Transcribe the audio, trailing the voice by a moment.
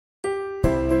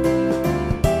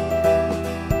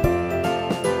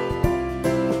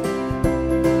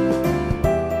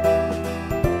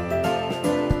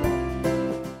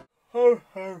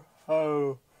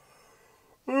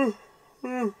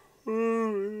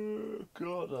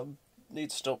God, I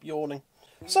need to stop yawning.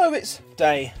 So it's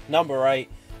day number 8,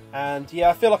 and yeah,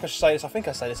 I feel like I should say this. I think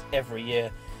I say this every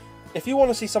year. If you want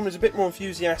to see someone who's a bit more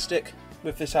enthusiastic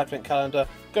with this advent calendar,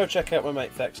 go check out my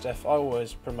mate Fexdef. I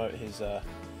always promote his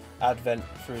advent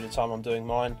through the time I'm doing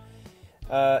mine.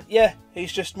 Yeah,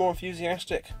 he's just more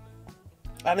enthusiastic,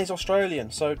 and he's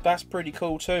Australian, so that's pretty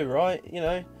cool too, right? You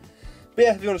know. But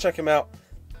yeah, if you want to check him out,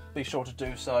 be sure to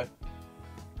do so.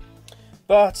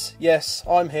 But yes,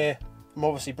 I'm here. I'm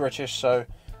obviously British, so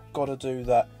gotta do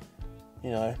that,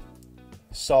 you know,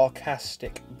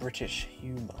 sarcastic British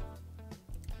humour.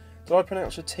 Did I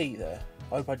pronounce a T there?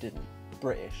 I hope I didn't.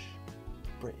 British.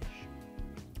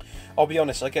 I'll be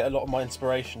honest, I get a lot of my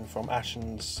inspiration from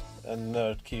Ashen's and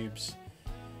Nerd Cube's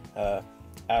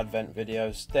advent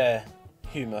videos. Their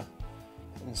humour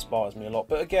inspires me a lot.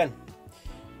 But again,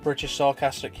 British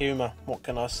sarcastic humour, what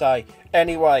can I say?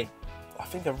 Anyway, I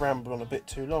think I've rambled on a bit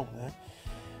too long there.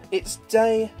 It's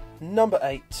day number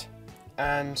 8,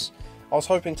 and I was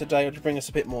hoping today would bring us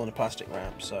a bit more in a plastic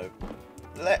wrap, so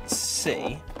let's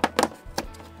see.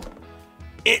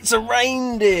 It's a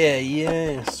reindeer!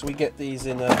 Yes, we get these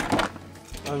in a...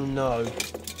 Oh no.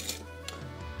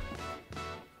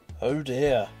 Oh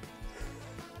dear.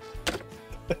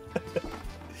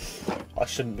 I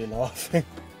shouldn't be laughing.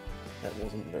 That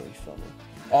wasn't very funny.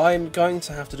 I'm going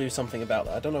to have to do something about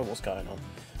that. I don't know what's going on.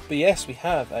 But yes, we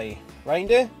have a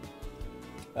reindeer.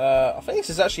 I think this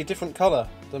is actually a different colour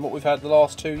than what we've had the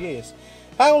last 2 years.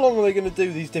 How long are they going to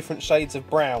do these different shades of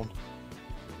brown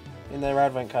in their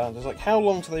advent calendars? Like, how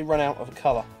long do they run out of a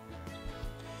colour?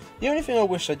 The only thing I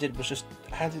wish I did was just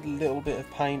added a little bit of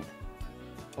paint.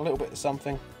 A little bit of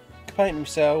something. Could paint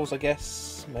themselves, I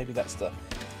guess. Maybe that's the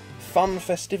fun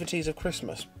festivities of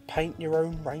Christmas. Paint your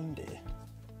own reindeer.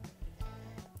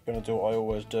 I'm going to do what I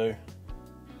always do.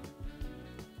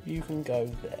 You can go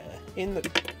there. In the...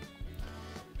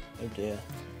 Oh dear.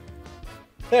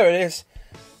 There it is.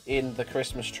 In the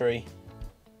Christmas tree.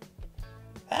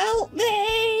 Help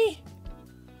me!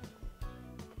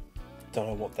 Don't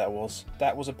know what that was.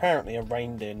 That was apparently a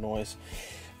reindeer noise.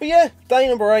 But yeah, day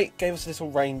number 8 gave us a little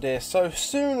reindeer. So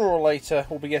sooner or later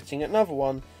we'll be getting another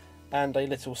one and a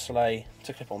little sleigh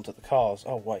to clip onto the cars.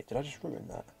 Oh wait, did I just ruin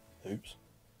that? Oops.